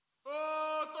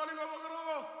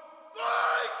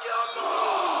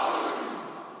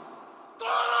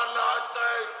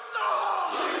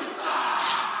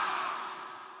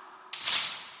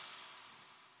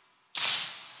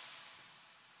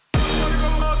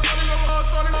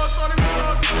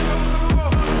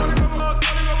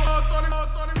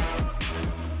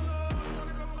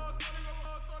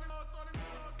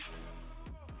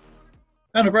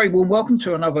And a very warm welcome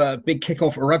to another big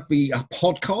kick-off Rugby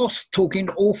podcast, talking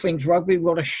all things rugby. We've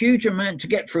got a huge amount to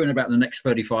get through in about the next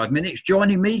 35 minutes.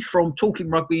 Joining me from Talking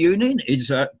Rugby Union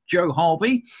is Joe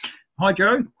Harvey. Hi,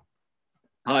 Joe.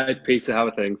 Hi, Peter. How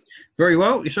are things? Very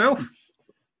well. Yourself?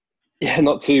 Yeah,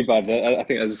 not too bad. I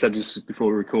think, as I said just before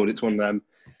we record, it's one of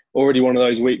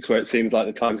those weeks where it seems like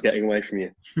the time's getting away from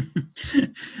you.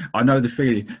 I know the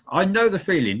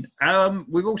feeling.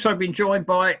 We've also been joined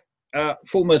by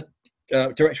former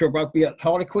Director of Rugby at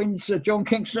Harlequins, John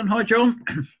Kingston. Hi, John.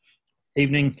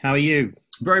 Evening. How are you?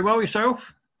 Very well.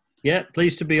 Yourself? Yeah,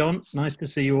 pleased to be on. Nice to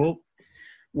see you all.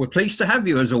 We're pleased to have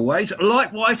you, as always.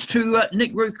 Likewise to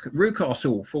Nick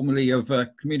Rewcastle, formerly of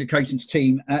communications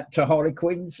team at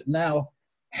Harlequins, now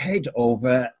head of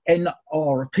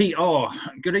NRPR.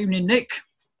 Good evening, Nick.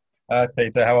 Hi,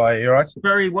 Peter. How are you? All right?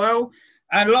 Very well.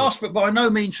 And last but by no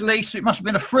means least, it must have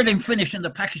been a thrilling finish in the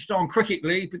Pakistan Cricket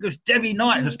League because Debbie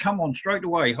Knight has come on straight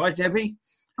away. Hi, Debbie.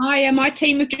 Hi, my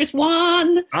team have just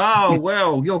won. Oh,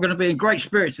 well, you're going to be in great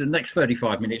spirits in the next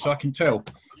 35 minutes, I can tell.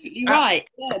 You're right.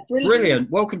 Yeah, brilliant.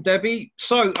 Welcome, Debbie.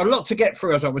 So, a lot to get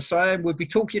through, as I was saying. We'll be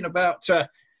talking about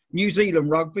New Zealand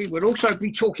rugby. We'll also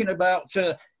be talking about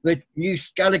the new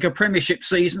Gallagher Premiership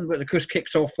season, which, of course,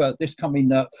 kicks off this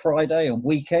coming Friday and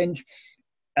weekend.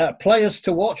 Players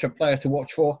to watch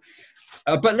for.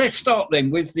 But let's start then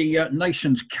with the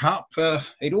Nations Cup.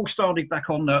 It all started back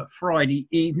on Friday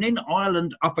evening.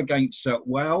 Ireland up against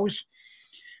Wales.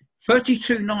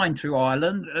 32-9 to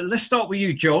Ireland. Let's start with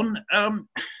you, John.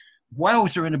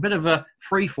 Wales are in a bit of a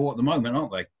free-fall at the moment,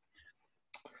 aren't they?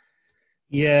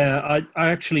 Yeah, I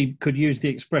actually could use the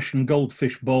expression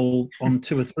goldfish bowl on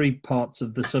two or three parts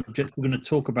of the subject we're going to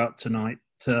talk about tonight.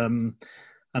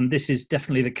 And this is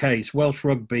definitely the case. Welsh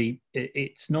rugby,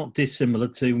 it's not dissimilar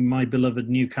to my beloved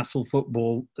Newcastle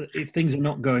football. If things are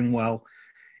not going well,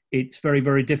 it's a very,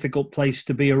 very difficult place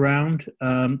to be around.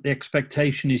 The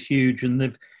expectation is huge, and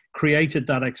they've created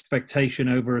that expectation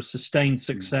over a sustained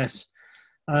success.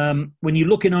 When you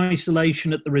look in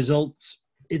isolation at the results,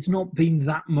 it's not been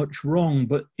that much wrong,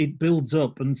 but it builds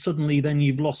up, and suddenly then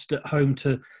you've lost at home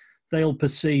to, they'll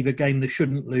perceive a game they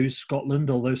shouldn't lose, Scotland,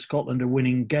 although Scotland are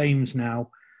winning games now.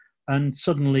 And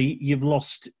suddenly you've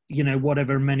lost,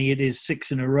 whatever many it is,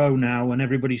 6 in a row now, and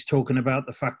everybody's talking about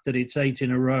the fact that it's 8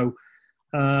 in a row.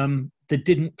 They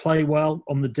didn't play well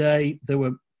on the day. They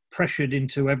were pressured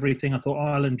into everything. I thought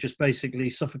Ireland just basically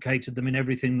suffocated them in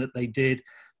everything that they did.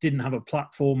 Didn't have a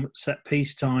platform at set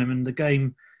piece time, and the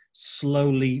game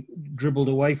slowly dribbled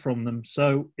away from them.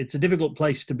 So it's a difficult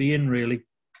place to be in, really.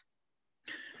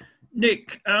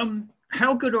 Nick,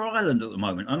 how good are Ireland at the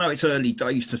moment? I know it's early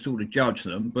days to sort of judge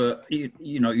them, but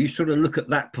you sort of look at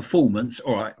that performance.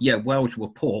 All right, yeah, Wales were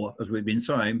poor, as we've been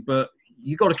saying, but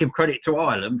you've got to give credit to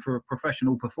Ireland for a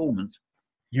professional performance.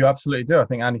 You absolutely do. I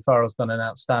think Andy Farrell's done an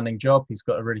outstanding job. He's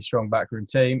got a really strong backroom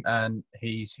team, and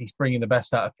he's bringing the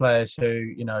best out of players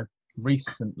who,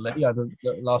 recently, over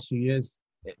the last few years,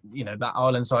 that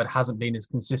Ireland side hasn't been as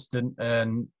consistent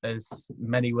and as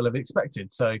many will have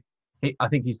expected. So I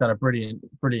think he's done a brilliant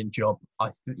job.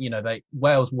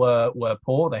 Wales were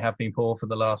poor. They have been poor for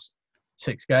the last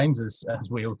 6 games, as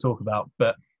we all talk about.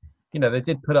 But they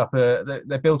did put up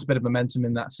they built a bit of momentum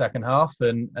in that second half,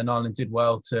 and Ireland did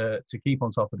well to keep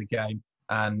on top of the game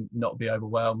and not be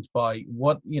overwhelmed by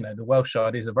what the Welsh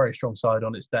side is a very strong side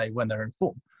on its day when they're in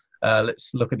form.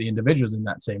 Let's look at the individuals in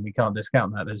that team. We can't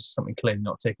discount that. There's something clearly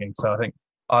not ticking. So I think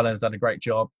Ireland have done a great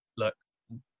job. Look,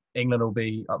 England will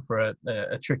be up for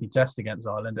a tricky test against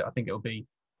Ireland. I think it will be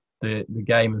the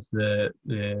game of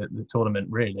the tournament,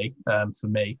 really, for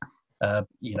me.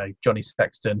 Johnny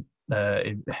Sexton,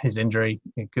 his injury,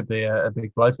 it could be a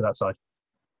big blow for that side.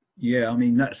 Yeah, I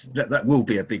mean, that will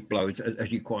be a big blow, as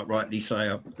you quite rightly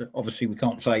say. Obviously, we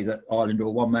can't say that Ireland are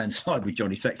a one-man side with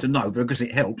Johnny Sexton. No, because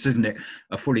it helps, isn't it?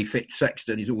 A fully fit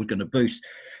Sexton is always going to boost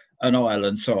an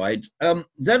Ireland side.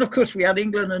 Then, of course, we had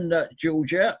England and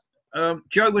Georgia.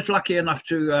 Joe was lucky enough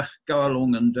to go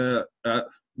along and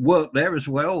work there as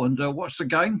well and watch the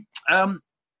game.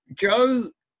 Joe,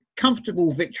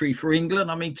 comfortable victory for England.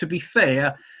 I mean, to be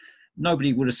fair,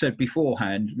 nobody would have said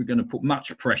beforehand we're going to put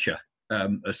much pressure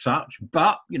as such.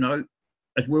 But,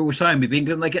 as we were saying with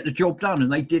England, they get the job done,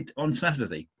 and they did on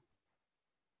Saturday.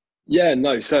 Yeah,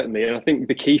 no, certainly. And I think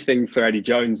the key thing for Eddie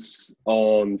Jones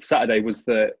on Saturday was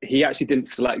that he actually didn't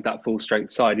select that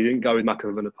full-strength side. He didn't go with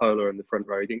Makavanapola in the front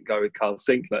row. He didn't go with Carl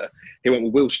Sinclair. He went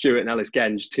with Will Stewart and Ellis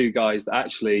Genge, 2 guys that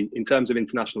actually, in terms of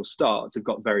international starts, have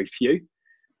got very few.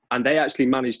 And they actually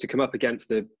managed to come up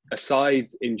against a side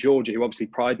in Georgia who obviously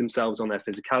pride themselves on their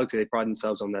physicality. They pride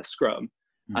themselves on their scrum.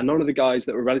 And none of the guys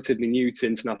that were relatively new to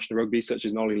international rugby, such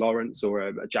as Ollie Lawrence or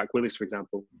a Jack Willis, for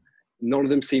example, none of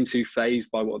them seemed too fazed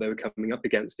by what they were coming up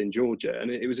against in Georgia. And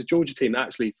it was a Georgia team that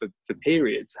actually, for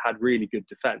periods, had really good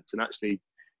defence and actually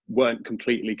weren't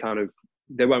completely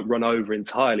they weren't run over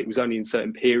entirely. It was only in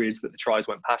certain periods that the tries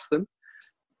went past them.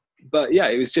 But yeah,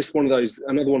 it was just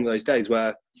another one of those days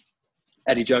where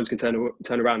Eddie Jones can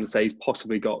turn around and say he's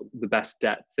possibly got the best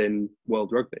depth in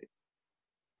world rugby.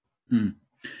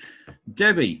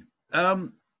 Debbie,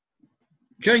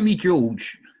 Jamie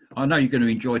George, I know you're going to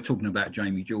enjoy talking about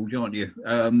Jamie George, aren't you?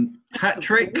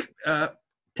 Hat-trick,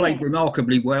 played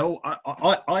remarkably well.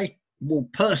 I will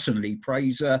personally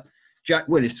praise Jack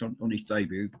Willis on his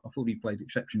debut. I thought he played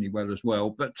exceptionally well as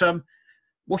well. But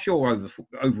what's your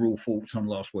overall thoughts on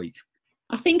last week?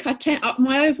 I think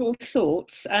my overall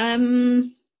thoughts, I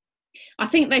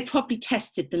think they probably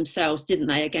tested themselves, didn't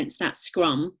they, against that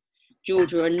scrum.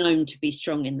 Georgia are known to be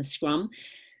strong in the scrum.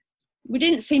 We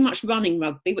didn't see much running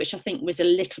rugby, which I think was a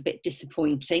little bit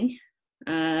disappointing.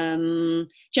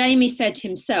 Jamie said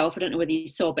himself, I don't know whether you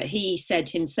saw, but he said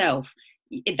himself,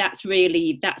 that's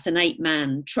an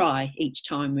 8-man try each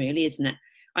time, really, isn't it?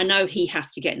 I know he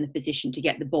has to get in the position to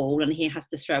get the ball and he has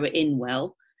to throw it in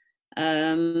well.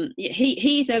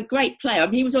 He's a great player. I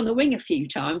mean, he was on the wing a few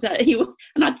times, and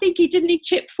I think he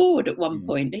chip forward at one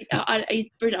point. He's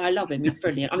brilliant. I love him. He's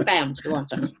brilliant. I'm bound to,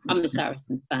 aren't I? I'm a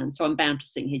Saracens fan, so I'm bound to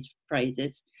sing his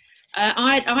praises.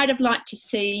 I'd have liked to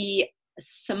see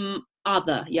some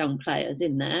other young players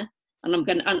in there, and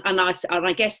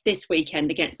I guess this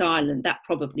weekend against Ireland that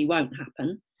probably won't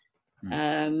happen.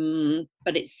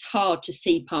 But it's hard to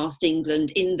see past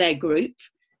England in their group.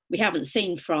 We haven't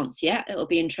seen France yet. It'll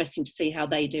be interesting to see how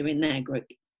they do in their group.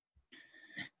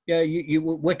 Yeah,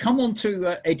 we'll come on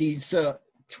to Eddie's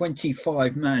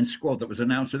 25-man squad that was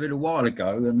announced a little while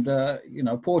ago. And,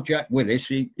 poor Jack Willis,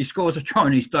 he scores a try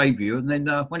on his debut. And then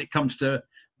when it comes to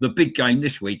the big game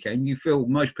this weekend, you feel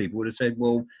most people would have said,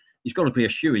 well, he's got to be a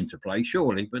shoo-in to play,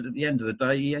 surely. But at the end of the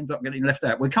day, he ends up getting left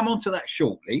out. We'll come on to that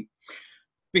shortly.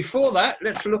 Before that,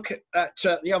 let's look at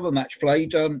the other match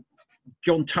played.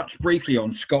 John touched briefly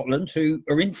on Scotland, who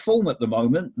are in form at the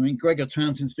moment. I mean, Gregor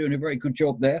Townsend's doing a very good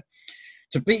job there.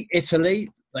 To beat Italy,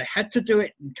 they had to do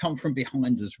it and come from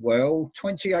behind as well.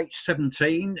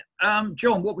 28-17.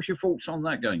 John, what was your thoughts on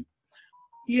that game?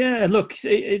 Yeah, look,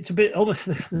 it's a bit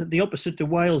the opposite to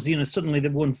Wales. Suddenly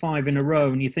they've won 5 in a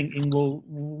row, and you're thinking, well,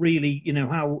 really,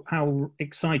 how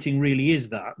exciting really is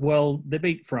that? Well, they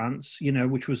beat France,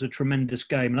 which was a tremendous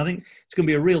game, and I think it's going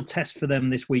to be a real test for them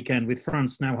this weekend with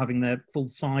France now having their full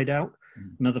side out.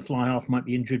 Another fly half might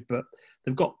be injured, but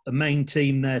they've got the main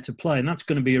team there to play, and that's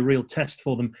going to be a real test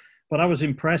for them. But I was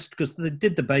impressed because they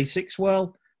did the basics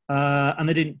well. And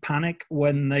they didn't panic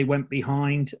when they went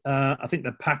behind. I think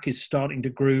the pack is starting to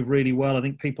groove really well. I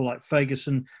think people like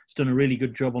Ferguson has done a really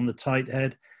good job on the tight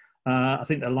head. I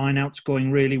think their line-out's going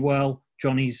really well.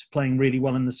 Johnny's playing really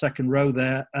well in the second row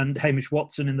there. And Hamish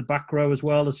Watson in the back row as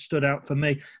well has stood out for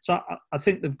me. So I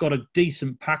think they've got a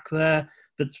decent pack there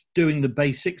that's doing the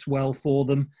basics well for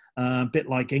them, a bit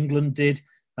like England did.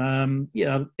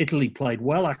 Italy played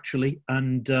well, actually.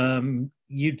 And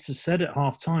you'd said at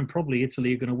half-time, probably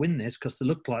Italy are going to win this because they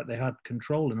looked like they had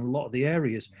control in a lot of the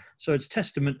areas. So it's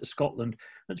testament to Scotland.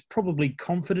 That's probably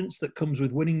confidence that comes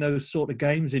with winning those sort of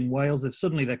games in Wales.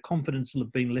 Suddenly their confidence will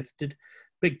have been lifted.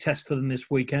 Big test for them this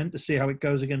weekend to see how it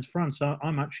goes against France.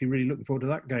 I'm actually really looking forward to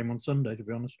that game on Sunday, to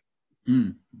be honest.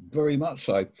 Very much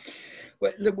so.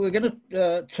 Well, look, we're going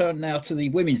to turn now to the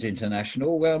Women's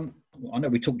International. I know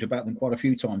we talked about them quite a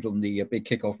few times on the Big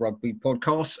Kickoff Rugby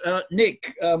podcast.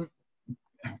 Nick,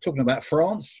 talking about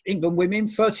France, England women,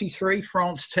 33,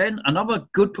 France 10. Another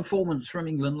good performance from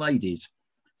England ladies.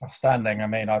 Outstanding. I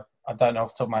mean, I don't know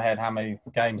off the top of my head how many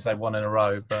games they won in a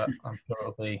row, but I'm sure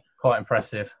it'll be quite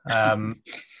impressive.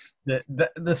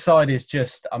 The side is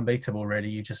just unbeatable, really.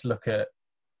 You just look at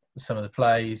some of the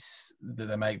plays that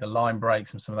they make, the line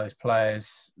breaks from some of those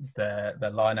players, their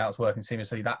line outs working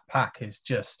seamlessly. That pack is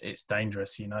just, it's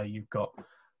dangerous. You've got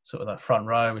sort of that front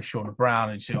row with Shauna Brown,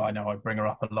 and I know I bring her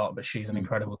up a lot, but she's an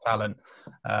incredible talent.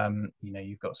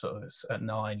 You've got sort of at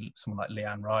 9 someone like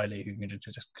Leanne Riley who can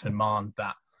just command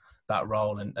that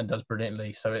role and does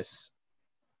brilliantly. So it's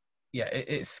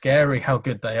scary how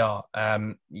good they are.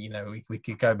 We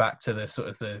could go back to the sort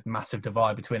of the massive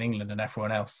divide between England and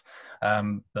everyone else,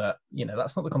 but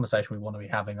that's not the conversation we want to be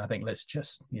having. I think let's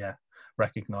just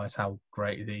recognise how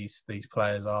great these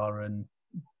players are, and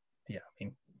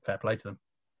fair play to them.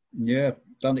 Yeah,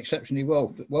 done exceptionally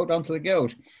well. Well done to the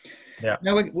girls. Yeah.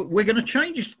 Now we're going to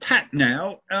change tack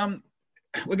now.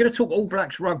 We're going to talk All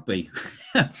Blacks rugby.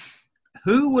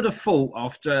 Who would have thought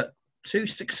after 2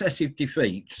 successive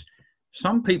defeats,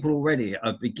 some people already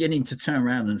are beginning to turn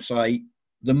around and say,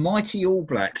 the mighty All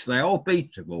Blacks, they are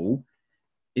beatable.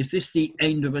 Is this the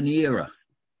end of an era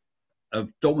of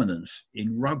dominance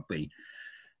in rugby?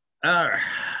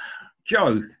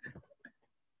 Joe,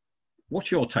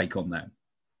 what's your take on that?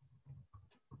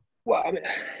 Well, I mean,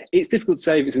 it's difficult to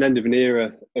say if it's an end of an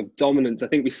era of dominance. I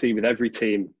think we see with every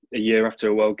team a year after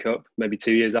a World Cup, maybe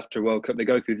 2 years after a World Cup, they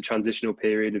go through the transitional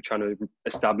period of trying to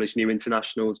establish new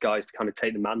internationals, guys to kind of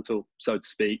take the mantle, so to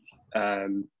speak.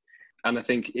 And I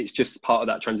think it's just part of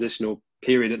that transitional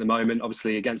period at the moment.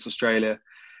 Obviously, against Australia,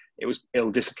 it was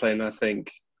ill-discipline, I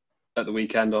think, at the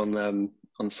weekend on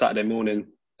Saturday morning.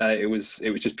 It was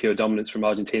just pure dominance from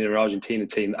Argentina, an Argentina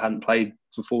team that hadn't played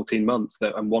for 14 months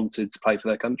and wanted to play for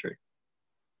their country.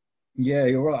 Yeah,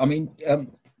 you're right. I mean,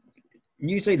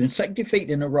 New Zealand, second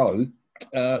defeat in a row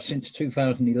since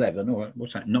 2011, or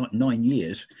what's that, 9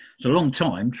 years. It's a long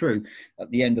time, true,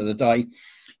 at the end of the day.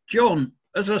 John,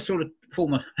 as a sort of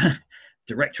former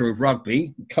director of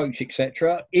rugby, coach,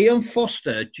 etc., Ian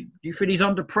Foster, do you feel he's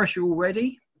under pressure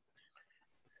already?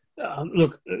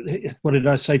 Look, what did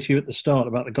I say to you at the start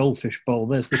about the goldfish bowl?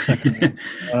 There's the second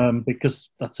one,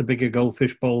 because that's a bigger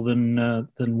goldfish bowl than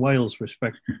Wales,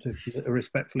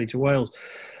 respectfully to Wales.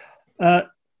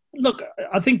 Look,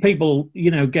 I think people,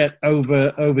 get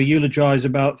over eulogise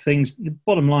about things. The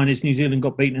bottom line is New Zealand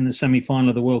got beaten in the semi-final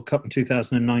of the World Cup in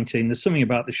 2019. There's something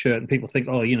about the shirt, and people think,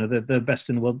 they're the best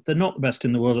in the world. They're not the best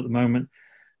in the world at the moment.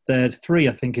 They're 3,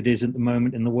 I think it is, at the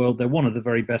moment in the world. They're one of the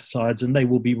very best sides, and they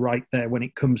will be right there when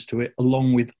it comes to it,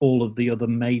 along with all of the other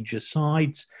major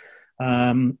sides.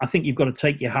 I think you've got to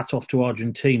take your hat off to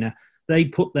Argentina. They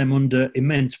put them under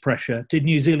immense pressure. Did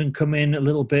New Zealand come in a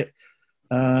little bit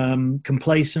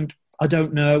complacent? I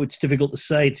don't know. It's difficult to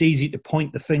say. It's easy to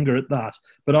point the finger at that.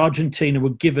 But Argentina were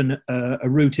given a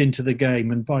route into the game,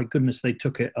 and by goodness, they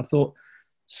took it. I thought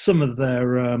some of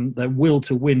their will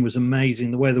to win was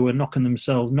amazing. The way they were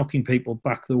knocking people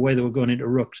back, the way they were going into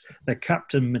rucks. Their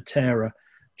captain, Matera,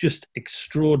 just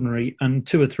extraordinary. And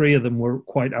 2 or 3 of them were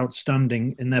quite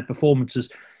outstanding in their performances.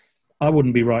 I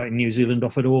wouldn't be writing New Zealand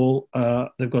off at all.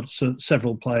 They've got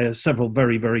several players, several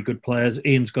very, very good players.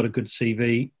 Ian's got a good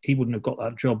CV. He wouldn't have got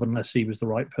that job unless he was the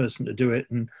right person to do it.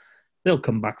 And they'll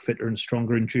come back fitter and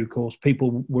stronger in due course.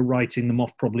 People were writing them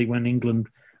off probably when England...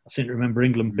 I seem to remember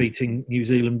England beating New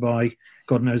Zealand by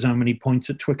God knows how many points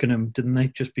at Twickenham, didn't they?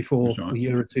 Just before, a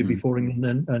year or two before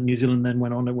England, then New Zealand then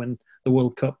went on to win the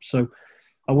World Cup. So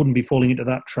I wouldn't be falling into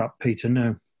that trap, Peter,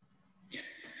 no.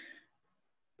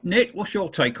 Nick, what's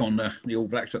your take on the All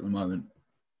Blacks at the moment?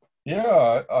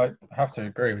 Yeah, I have to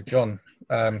agree with John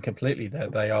completely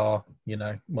that they are,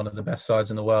 one of the best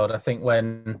sides in the world. I think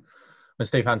when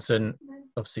Steve Hansen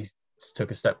obviously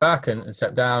took a step back and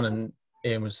stepped down and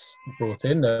Ian was brought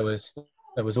in, there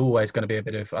was always going to be a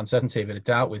bit of uncertainty, a bit of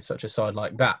doubt with such a side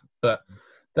like that. But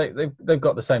they've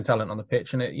got the same talent on the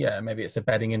pitch, and maybe it's a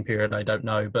bedding in period, I don't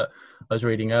know. But I was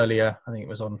reading earlier, I think it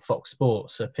was on Fox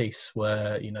Sports, a piece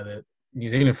where the New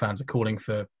Zealand fans are calling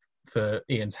for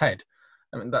Ian's head.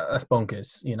 I mean, that's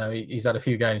bonkers. He's had a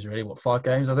few games, really. 5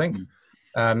 games, I think.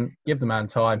 Give the man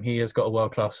time. He has got a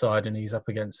world-class side, and he's up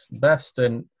against the best.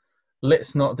 And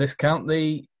let's not discount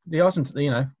the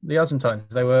Argentines.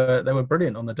 They were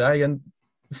brilliant on the day, and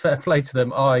fair play to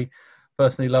them. I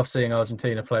personally love seeing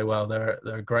Argentina play well. They're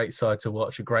a great side to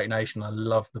watch, a great nation. I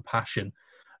love the passion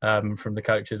from the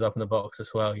coaches up in the box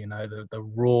as well.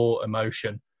 The raw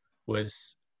emotion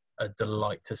was a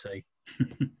delight to see.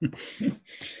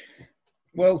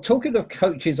 Well, talking of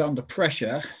coaches under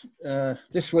pressure,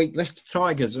 this week Leicester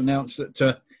Tigers announced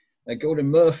that Gordon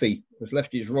Murphy has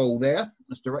left his role there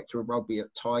as director of rugby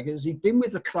at Tigers. He'd been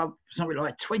with the club for something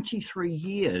like 23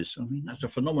 years. I mean, that's a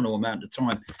phenomenal amount of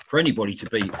time for anybody to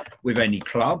be with any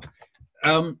club.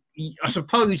 I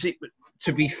suppose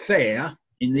to be fair,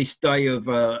 in this day of,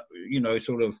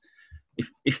 sort of,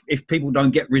 if people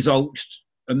don't get results,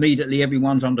 immediately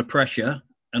everyone's under pressure.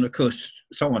 And of course,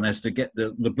 someone has to get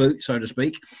the boot, so to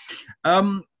speak.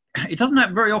 It doesn't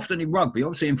happen very often in rugby.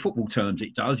 Obviously, in football terms,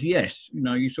 it does. Yes,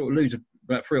 you sort of lose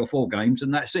about 3 or 4 games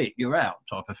and that's it. You're out,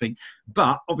 type of thing.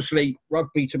 But obviously,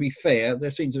 rugby, to be fair,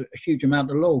 there seems a huge amount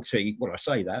of loyalty. Well, I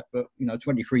say that, but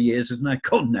 23 years has now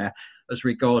gone now as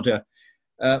regard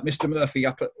Mr. Murphy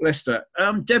up at Leicester.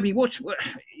 Debbie,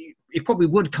 it probably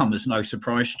would come as no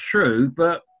surprise, true.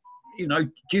 But do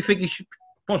you think he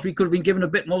possibly could have been given a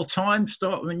bit more time,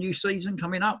 start of a new season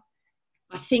coming up?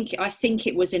 I think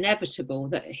it was inevitable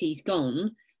that he's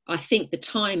gone. I think the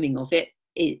timing of it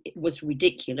was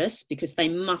ridiculous because they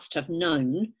must have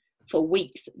known for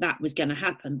weeks that was going to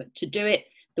happen. But to do it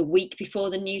the week before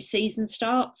the new season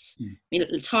starts. I mean,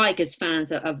 the Tigers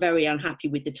fans are very unhappy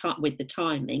with the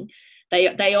timing.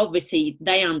 They obviously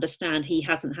understand he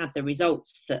hasn't had the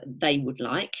results that they would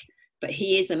like, but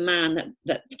he is a man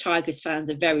that Tigers fans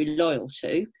are very loyal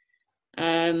to.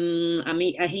 I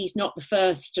mean, he's not the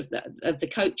first of the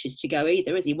coaches to go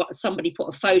either, is he? Somebody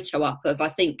put a photo up of, I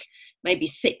think, maybe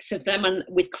 6 of them, and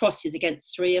with crosses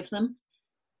against 3 of them.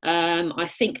 I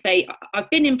think I've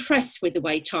been impressed with the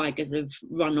way Tigers have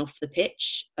run off the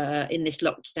pitch in this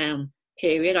lockdown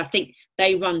period. I think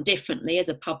they run differently as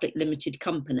a public limited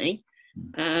company.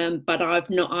 But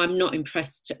I'm not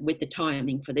impressed with the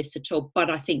timing for this at all. But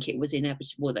I think it was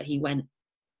inevitable that he went.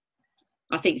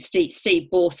 I think Steve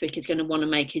Borthwick is going to want to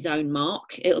make his own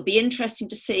mark. It'll be interesting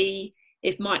to see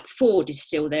if Mike Ford is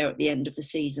still there at the end of the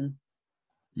season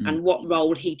and what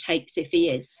role he takes if he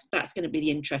is. That's going to be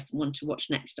the interesting one to watch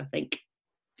next, I think.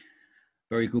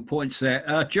 Very good points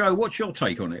there. Joe, what's your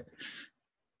take on it?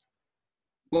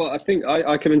 Well, I think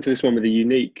I come into this one with a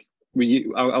unique...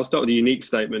 I'll start with a unique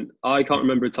statement. I can't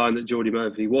remember a time that Geordie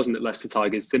Murphy wasn't at Leicester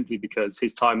Tigers simply because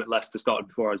his time at Leicester started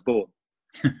before I was born.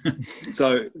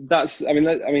 So that's, I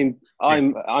mean,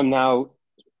 I'm now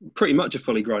pretty much a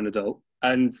fully grown adult,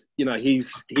 and you know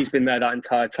he's been there that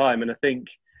entire time. And I think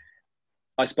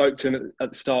I spoke to him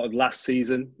at the start of last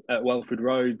season at Welford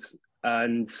Road,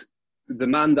 and the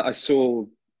man that I saw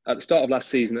at the start of last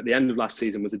season, at the end of last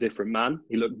season, was a different man.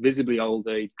 He looked visibly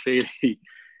older. He clearly,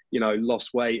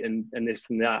 lost weight and this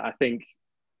and that. I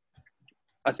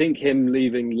think him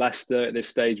leaving Leicester at this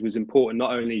stage was important,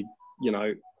 not only,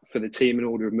 for the team in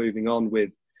order of moving on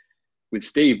with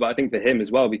Steve, but I think for him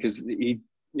as well, because he,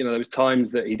 there was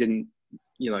times that he didn't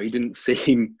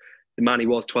seem the man he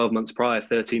was 12 months prior,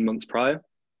 13 months prior.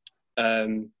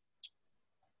 And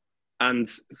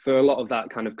for a lot of that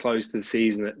kind of close to the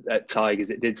season at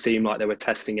Tigers, it did seem like they were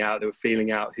testing out, they were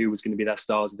feeling out who was going to be their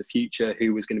stars of the future,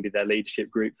 who was going to be their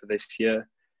leadership group for this year.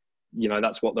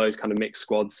 That's what those kind of mixed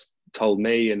squads told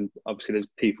me. And obviously there's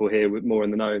people here with more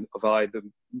in the know of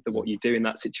than what you do in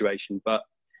that situation. But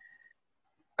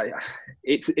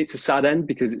it's a sad end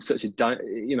because it's such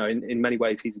in many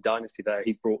ways he's a dynasty there.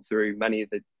 He's brought through many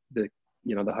of the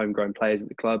homegrown players at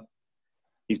the club.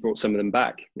 He's brought some of them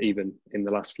back even in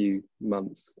the last few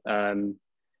months.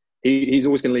 He's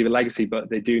always going to leave a legacy, but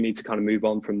they do need to kind of move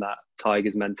on from that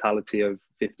Tigers mentality of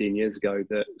 15 years ago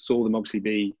that saw them obviously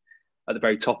be at the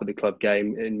very top of the club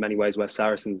game in many ways where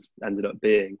Saracens ended up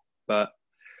being. But,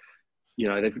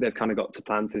 they've kind of got to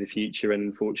plan for the future, and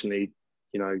unfortunately,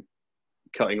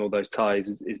 cutting all those ties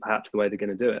is perhaps the way they're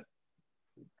going to do it.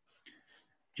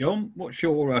 John, what's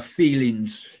your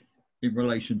feelings in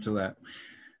relation to that?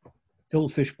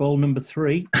 Goldfish Bowl number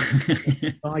 3,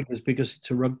 Tigers, because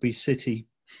it's a rugby city.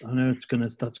 I know that's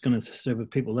going to say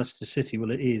with people Leicester City.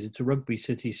 Well, it is. It's a rugby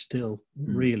city still,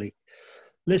 really.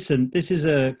 Listen, this is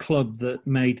a club that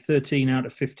made 13 out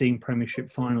of 15 Premiership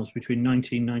finals between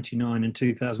 1999 and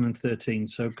 2013.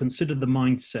 So consider the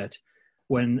mindset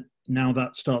when now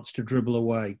that starts to dribble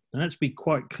away. And let's be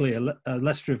quite clear,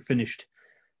 Leicester have finished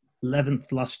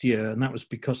 11th last year, and that was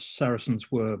because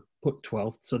Saracens were put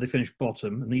 12th, so they finished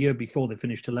bottom. And the year before, they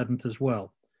finished 11th as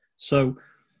well. So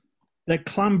they're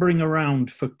clambering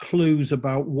around for clues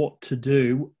about what to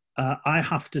do. I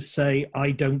have to say,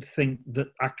 I don't think that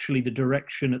actually the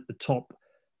direction at the top,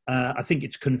 I think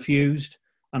it's confused.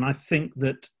 And I think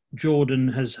that Jordan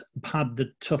has had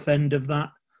the tough end of that.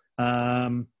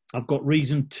 I've got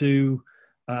reason to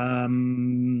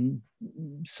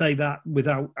say that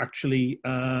without actually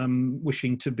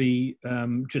wishing to be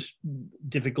just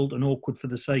difficult and awkward for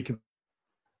the sake of.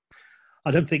 I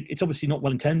don't think it's obviously not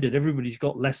well intended. Everybody's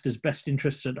got Leicester's best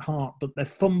interests at heart, but they're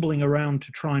fumbling around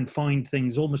to try and find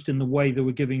things almost in the way they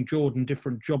were giving Jordan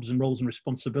different jobs and roles and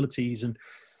responsibilities. And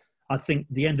I think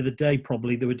at the end of the day,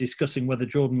 probably they were discussing whether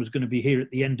Jordan was going to be here at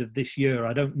the end of this year.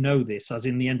 I don't know this, as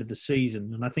in the end of the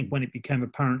season. And I think when it became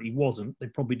apparent he wasn't, they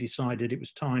probably decided it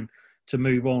was time to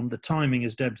move on. The timing,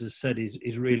 as Debs has said,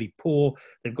 is really poor.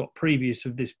 They've got previous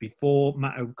of this before.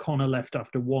 Matt O'Connor left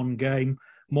after one game.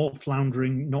 More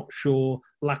floundering, not sure,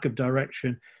 lack of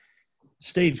direction.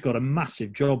 Steve's got a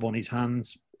massive job on his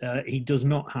hands. He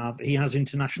has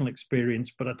international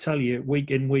experience, but I tell you, week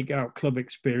in, week out, club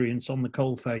experience on the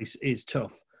coalface is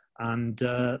tough. And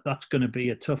that's going to be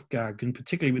a tough gag, and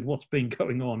particularly with what's been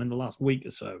going on in the last week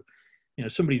or so.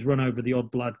 Somebody's run over the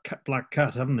odd black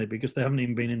cat, haven't they? Because they haven't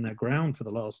even been in their ground for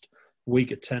the last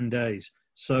week or 10 days.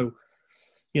 So,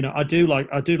 I do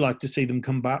like to see them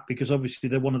come back, because obviously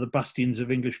they're one of the bastions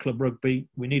of English club rugby.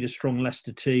 We need a strong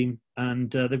Leicester team,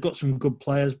 and they've got some good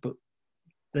players, but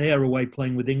they are away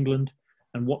playing with England.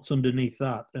 and what's underneath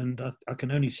that. And I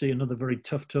can only see another very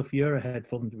tough year ahead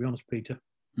for them, to be honest, Peter.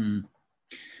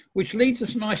 Which leads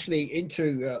us nicely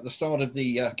into the start of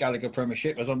the Gallagher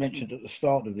Premiership. As I mentioned at the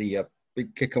start of the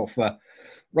big kick-off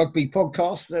Rugby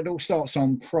Podcast, that all starts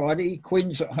on Friday.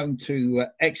 Quins at home to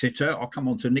Exeter. I'll come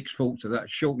on to Nick's thoughts of that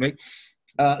shortly.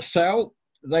 Sale,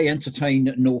 they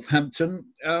entertain Northampton.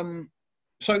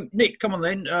 So, Nick, come on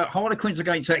then. Harlequins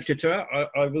against Exeter.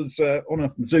 I was on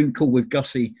a Zoom call with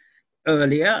Gussie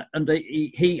earlier, and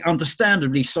he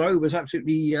understandably so, was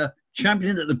absolutely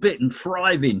championing at the bit and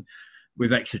thriving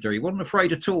with Exeter. He wasn't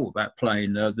afraid at all about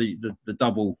playing the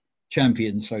double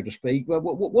champion, so to speak. Well,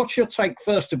 what's your take,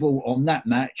 first of all, on that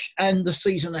match and the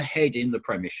season ahead in the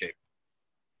Premiership?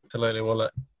 Absolutely. Well,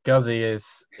 look, Guzzy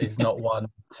is not one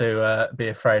to be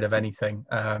afraid of anything.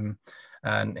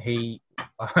 And he,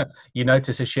 you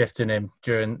notice a shift in him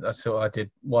during. I did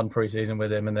one pre-season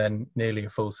with him and then nearly a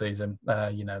full season.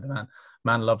 The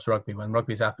man loves rugby. When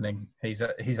rugby's happening, he's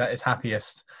at his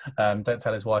happiest. Don't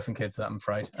tell his wife and kids that, I'm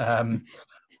afraid.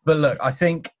 But look, I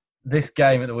think this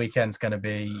game at the weekend is going to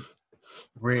be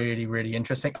really, really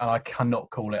interesting, and I cannot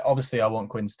call it. Obviously, I want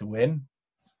Quins to win.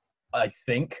 I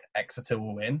think Exeter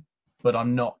will win, but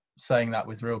I'm not saying that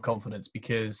with real confidence,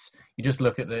 because you just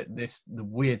look at the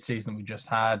weird season we just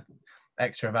had.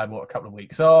 Exeter have had a couple of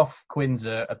weeks off. Quins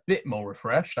are a bit more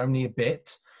refreshed, only a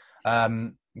bit.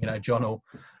 John will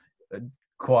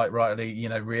quite rightly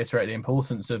reiterate the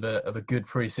importance of a good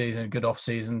pre-season, a good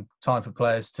off-season, time for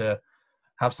players to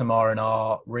have some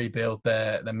R&R, rebuild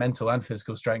their mental and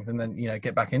physical strength, and then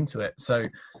get back into it. So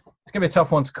it's going to be a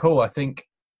tough one to call. I think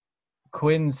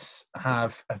Quins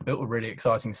have built a really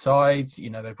exciting side.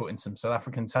 They've put in some South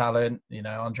African talent.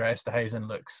 Andre Esterhazen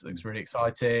looks really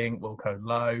exciting. Wilco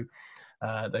Lowe.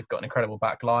 They've got an incredible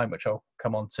back line, which I'll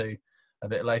come on to a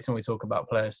bit later when we talk about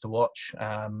players to watch.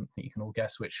 I think you can all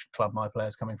guess which club my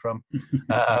player's coming from.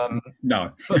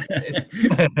 No.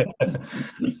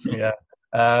 Yeah.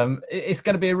 It's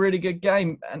going to be a really good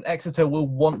game, and Exeter will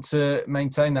want to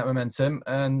maintain that momentum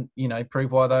and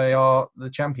prove why they are the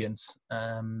champions.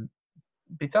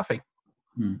 Be toughy.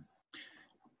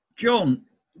 John,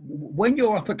 when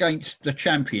you're up against the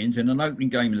champions in an opening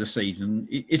game of the season,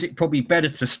 is it probably better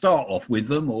to start off with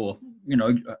them, or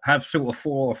have sort of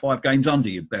 4 or 5 games under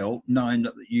your belt, knowing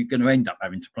that you're going to end up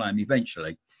having to play them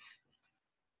eventually?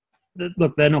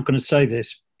 Look, they're not going to say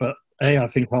this, but A, I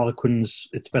think Harlequins,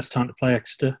 it's best time to play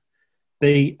Exeter.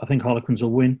 B, I think Harlequins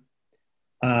will win.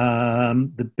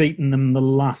 They've beaten them the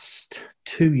last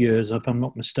 2 years, if I'm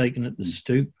not mistaken, at the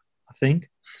Stoop, I think.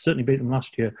 Certainly beat them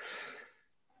last year.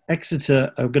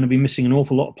 Exeter are going to be missing an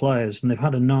awful lot of players, and they've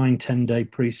had a 9-10 day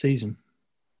pre-season.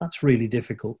 That's really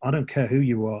difficult. I don't care who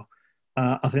you are.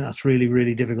 I think that's really,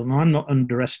 really difficult. And I'm not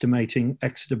underestimating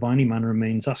Exeter by any manner of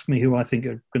means. Ask me who I think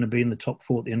are going to be in the top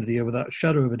 4 at the end of the year without a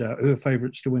shadow of a doubt. Who are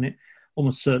favourites to win it?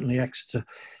 Almost certainly Exeter.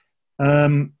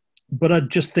 But I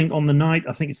just think on the night,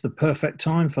 I think it's the perfect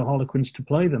time for Harlequins to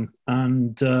play them.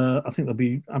 And I think they'll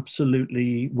be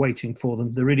absolutely waiting for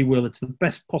them. They really will. It's the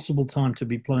best possible time to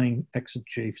be playing Exeter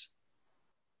Chiefs.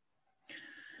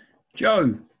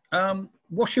 Joe,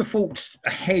 what's your thoughts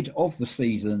ahead of the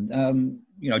season?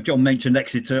 John mentioned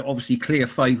Exeter, obviously clear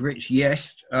favourites,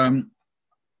 yes.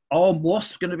 Are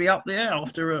Wasps going to be up there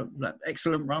after that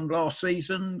excellent run last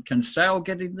season? Can Sale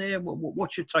get in there?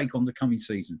 What's your take on the coming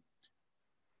season?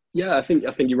 Yeah, I think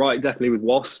you're right. Definitely with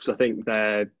Wasps, I think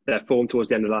their form towards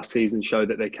the end of last season showed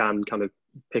that they can kind of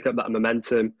pick up that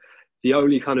momentum. The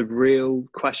only kind of real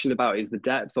question about it is the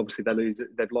depth. Obviously,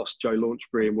 they've lost Joe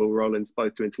Launchbury and Will Rowlands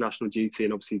both to international duty,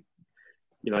 and obviously,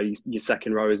 your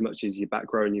second row as much as your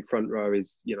back row and your front row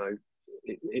is,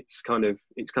 it's kind of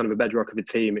a bedrock of a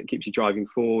team. It keeps you driving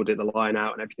forward at the line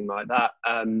out and everything like that.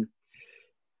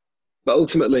 But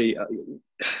ultimately,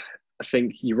 I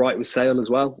think you're right with Sale as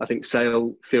well. I think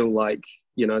Sale feel like,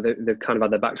 they've kind of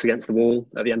had their backs against the wall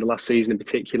at the end of last season in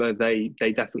particular. They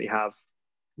definitely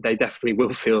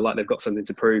will feel like they've got something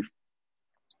to prove,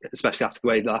 especially after the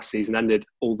way last season ended.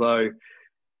 Although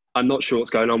I'm not sure what's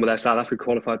going on with their South Africa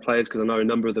qualified players, because I know a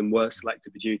number of them were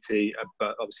selected for duty,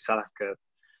 but obviously South Africa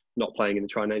not playing in the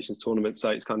Tri-Nations tournament. So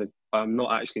it's kind of, I'm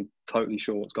not actually totally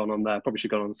sure what's gone on there. Probably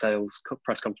should have gone on Sale's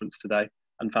press conference today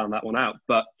and found that one out.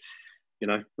 But,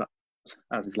 that's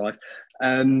as is life.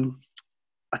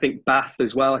 I think Bath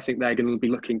as well. I think they're going to be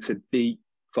looking to beat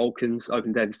Falcons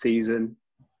open day of the season.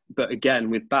 But again,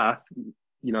 with Bath,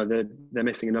 they're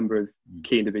missing a number of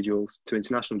key individuals to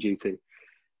international duty.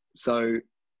 So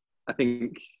I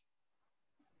think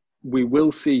we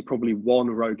will see probably one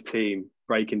rogue team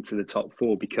break into the top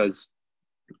 4, because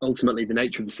ultimately the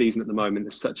nature of the season at the moment,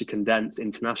 there's such a condensed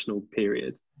international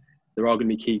period. there are going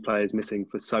to be key players missing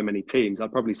for so many teams.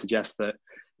 I'd probably suggest that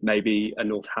maybe a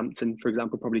Northampton, for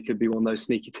example, probably could be one of those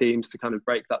sneaky teams to kind of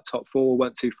break that top four.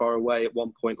 Weren't too far away at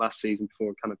one point last season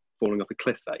before kind of falling off a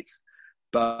cliff face.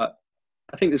 But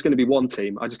I think there's going to be one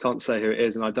team. I just can't say who it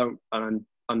is, and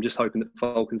I'm just hoping that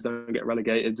Falcons don't get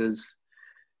relegated, as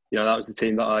that was the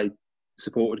team that I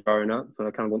supported growing up, but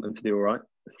I kind of want them to do all right.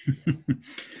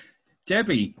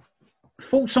 Debbie,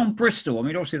 thoughts on Bristol? I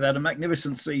mean, obviously they had a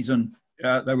magnificent season.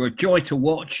 They were a joy to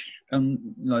watch, and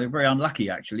they were very unlucky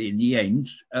actually in the end.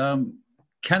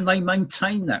 Can they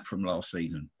maintain that from last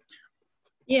season?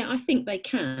 Yeah, I think they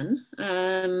can.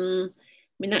 I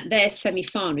mean, that their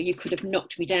semi-final, you could have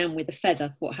knocked me down with a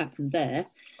feather. What happened there?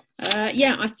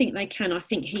 Yeah, I think they can. I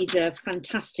think he's a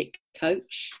fantastic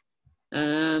coach,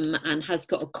 and has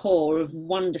got a core of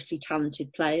wonderfully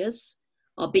talented players.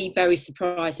 I'll be very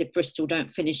surprised if Bristol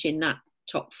don't finish in that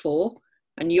top four,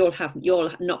 and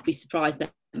you'll not be surprised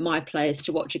that my players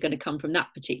to watch are going to come from that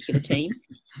particular team.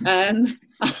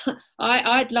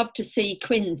 I'd love to see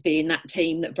Quins be in that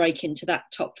team that break into that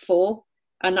top four.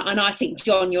 And I think,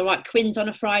 John, you're right. Quins on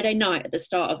a Friday night at the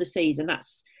start of the season.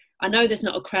 I know there's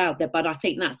not a crowd there, but I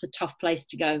think that's a tough place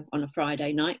to go on a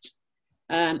Friday night.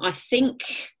 I think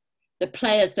the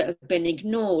players that have been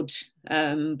ignored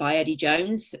by Eddie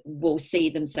Jones will see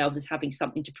themselves as having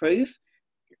something to prove,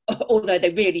 although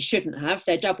they really shouldn't have.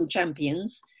 They're double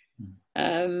champions.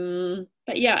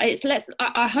 But yeah,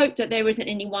 I hope that there isn't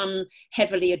anyone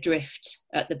heavily adrift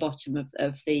at the bottom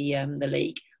of the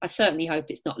league. I certainly hope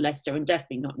it's not Leicester, and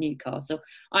definitely not Newcastle.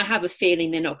 I have a feeling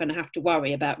they're not going to have to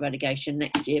worry about relegation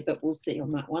next year, but we'll see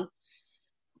on that one.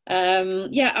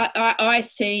 I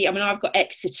see. I mean, I've got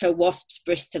Exeter, Wasps,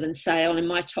 Bristol, and Sale in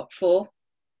my top four.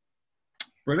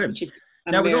 Brilliant.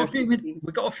 Now we've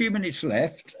got a few minutes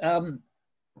left.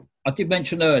 I did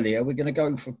mention earlier we're going to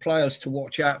go for players to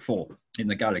watch out for in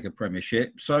the Gallagher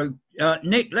Premiership. So,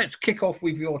 Nick, let's kick off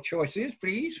with your choices,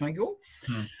 please. Thank you.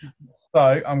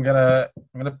 So I'm gonna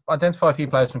identify a few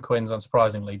players from Quins,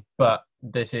 unsurprisingly, but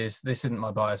this isn't my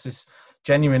bias.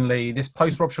 This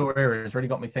post Rob Shaw era has really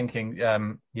got me thinking.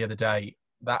 The other day,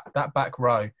 that back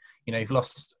row, you've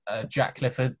lost Jack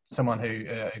Clifford, someone who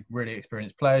really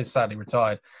experienced players, sadly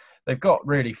retired. They've got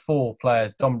really four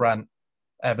players: Don Brandt,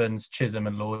 Evans, Chisholm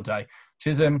and Lauday.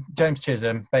 James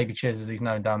Chisholm, Baby Chiz as he's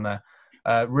known down there,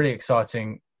 really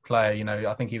exciting player.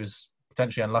 I think he was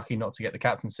potentially unlucky not to get the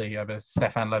captaincy over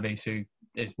Stefan Levies, who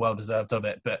is well deserved of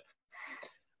it. But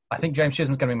I think James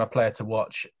Chisholm's going to be my player to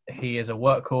watch. He is a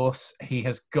workhorse. He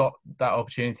has got that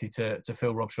opportunity to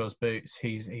fill Rob Shaw's boots.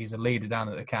 He's a leader down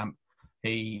at the camp.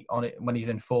 When he's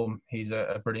in form, he's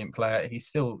a brilliant player. He's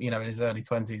still in his early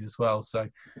 20s as well. So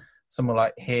someone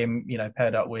like him,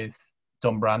 paired up with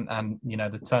Don Brandt and,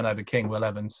 the turnover king, Will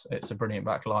Evans, it's a brilliant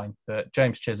back line. But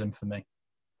James Chisholm for me.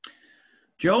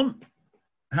 John,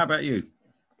 how about you?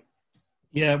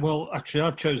 Yeah, well, actually,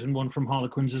 I've chosen one from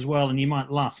Harlequins as well, and you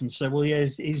might laugh and say, well, yeah,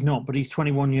 he's not, but he's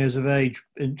 21 years of age.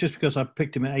 And just because I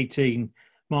picked him at 18,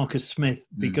 Marcus Smith,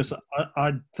 because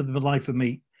I for the life of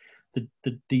me,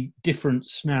 the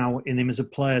difference now in him as a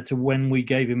player to when we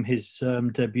gave him his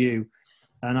debut,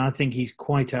 and I think he's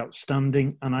quite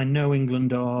outstanding. And I know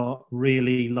England are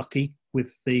really lucky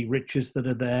with the riches that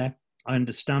are there. I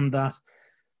understand that.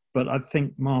 But I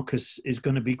think Marcus is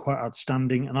going to be quite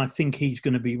outstanding. And I think he's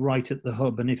going to be right at the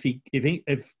hub. And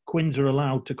if Quins are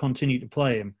allowed to continue to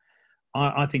play him,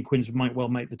 I think Quins might well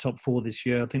make the top four this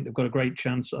year. I think they've got a great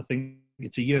chance. I think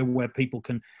it's a year where people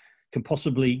can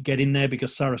possibly get in there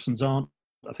because Saracens aren't.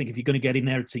 I think if you're going to get in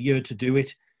there, it's a year to do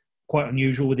it. Quite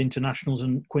unusual with internationals,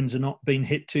 and Quins are not being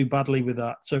hit too badly with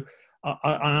that. So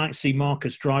I see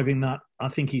Marcus driving that. I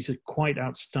think he's a quite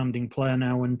outstanding player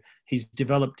now, and he's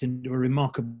developed into a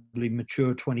remarkably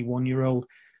mature 21-year-old.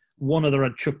 One other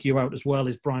I'd chuck you out as well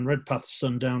is Brian Redpath's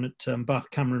son down at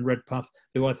Bath, Cameron Redpath,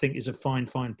 who I think is a fine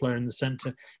player in the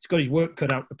centre. He's got his work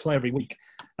cut out to play every week.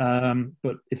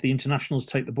 But if the internationals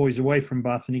take the boys away from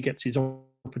Bath and he gets his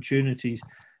opportunities,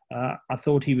 I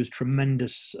thought he was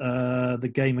tremendous.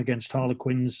 The game against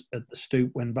Harlequins at the Stoop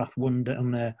when Bath won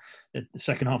down there at the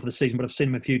second half of the season, but I've seen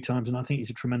him a few times and I think he's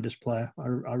a tremendous player.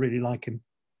 I really like him.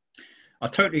 I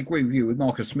totally agree with you with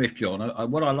Marcus Smith, John.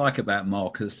 What I like about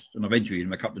Marcus, and I've interviewed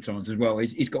him a couple of times as well,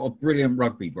 is he's got a brilliant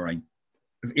rugby brain.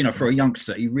 For a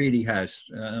youngster, he really has,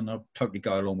 and I'll totally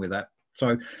go along with that.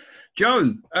 So,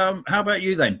 Joe, how about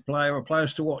you then?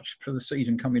 Players to watch for the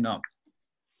season coming up?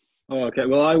 Oh, okay.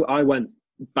 Well, I went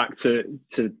back to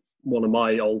one of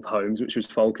my old homes, which was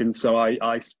Falcons. So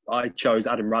I chose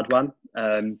Adam Radwan,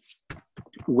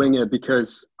 winger,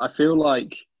 because I feel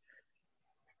like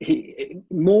he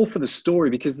more for the story.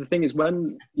 Because the thing is,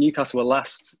 when Newcastle were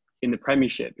last in the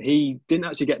Premiership. He didn't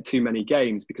actually get too many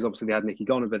games because obviously they had Nicky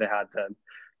Gonover, they had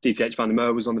DTH Van der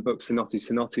Merwe was on the books,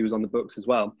 Sinotti was on the books as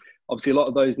well. Obviously, a lot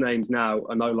of those names now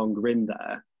are no longer in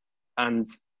there. And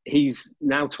he's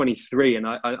now 23, and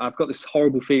I've got this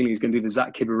horrible feeling he's going to do the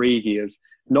Zach Kibarigi of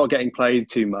not getting played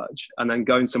too much and then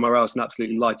going somewhere else and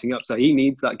absolutely lighting up. So he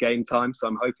needs that game time. So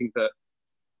I'm hoping that,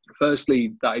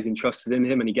 firstly, that is entrusted in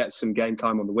him and he gets some game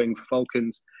time on the wing for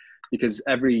Falcons, because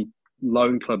every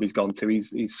loan club he's gone to,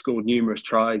 he's scored numerous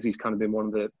tries. He's kind of been one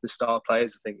of the star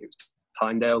players. I think it was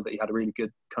Tyndale that he had a really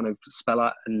good kind of spell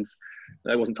at, and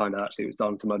it wasn't Tyndale actually, it was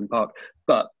Darlington Modern Park.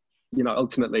 But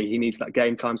ultimately he needs that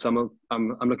game time. So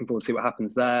I'm looking forward to see what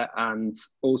happens there. And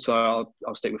also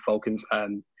I'll stick with Falcons.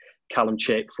 Callum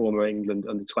Chick, former England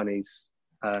under-20s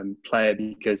player,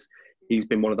 because he's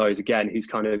been one of those again. He's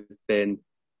kind of been.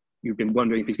 You've been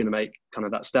wondering if he's going to make kind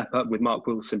of that step up with Mark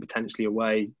Wilson potentially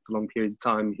away for long periods of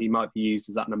time. He might be used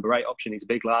as that number 8 option. He's a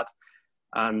big lad,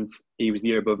 and he was the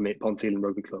year above me at Ponthill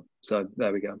Rugby Club. So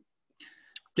there we go.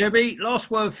 Debbie, last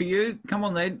word for you. Come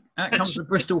on then. Out comes the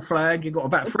Bristol flag. You've got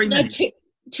about 3 minutes.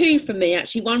 Two for me,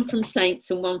 actually. One from Saints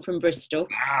and one from Bristol.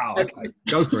 Wow, okay.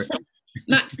 Go for it.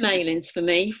 Max Malins for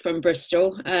me from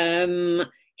Bristol.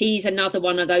 He's another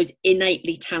one of those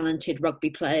innately talented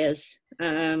rugby players.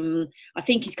 I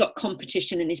think he's got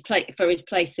competition in his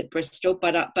place at Bristol,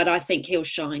 but I think he'll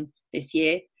shine this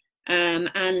year.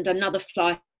 And another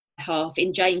fly half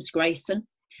in James Grayson,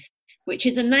 which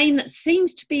is a name that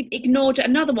seems to be ignored.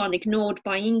 Another one ignored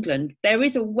by England. There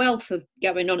is a wealth of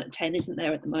going on at 10, isn't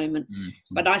there, at the moment?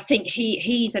 Mm-hmm. But I think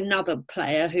he's another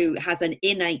player who has an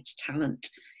innate talent.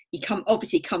 He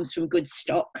obviously comes from good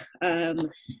stock,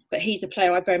 but he's a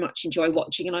player I very much enjoy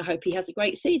watching, and I hope he has a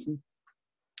great season.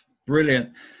 Brilliant.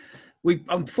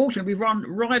 Unfortunately, we've run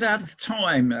right out of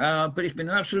time, but it's been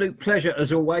an absolute pleasure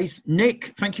as always.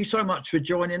 Nick, thank you so much for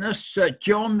joining us.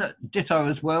 John, ditto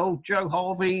as well. Joe,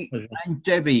 Harvey, and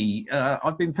Debbie.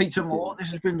 I've been Peter Moore.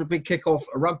 This has been the Big Kickoff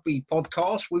Rugby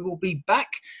Podcast. We will be back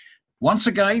once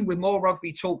again with more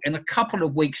rugby talk in a couple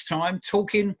of weeks' time,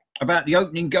 talking about the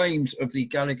opening games of the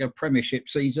Gallagher Premiership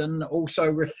season, also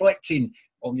reflecting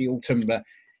on the autumn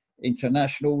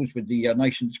internationals with the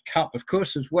Nations Cup, of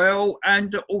course, as well,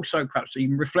 and also perhaps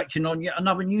even reflecting on yet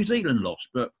another New Zealand loss.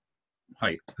 But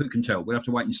hey, who can tell? We'll have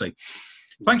to wait and see.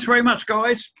 Thanks very much,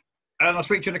 guys, and I'll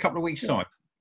speak to you in a couple of weeks' time.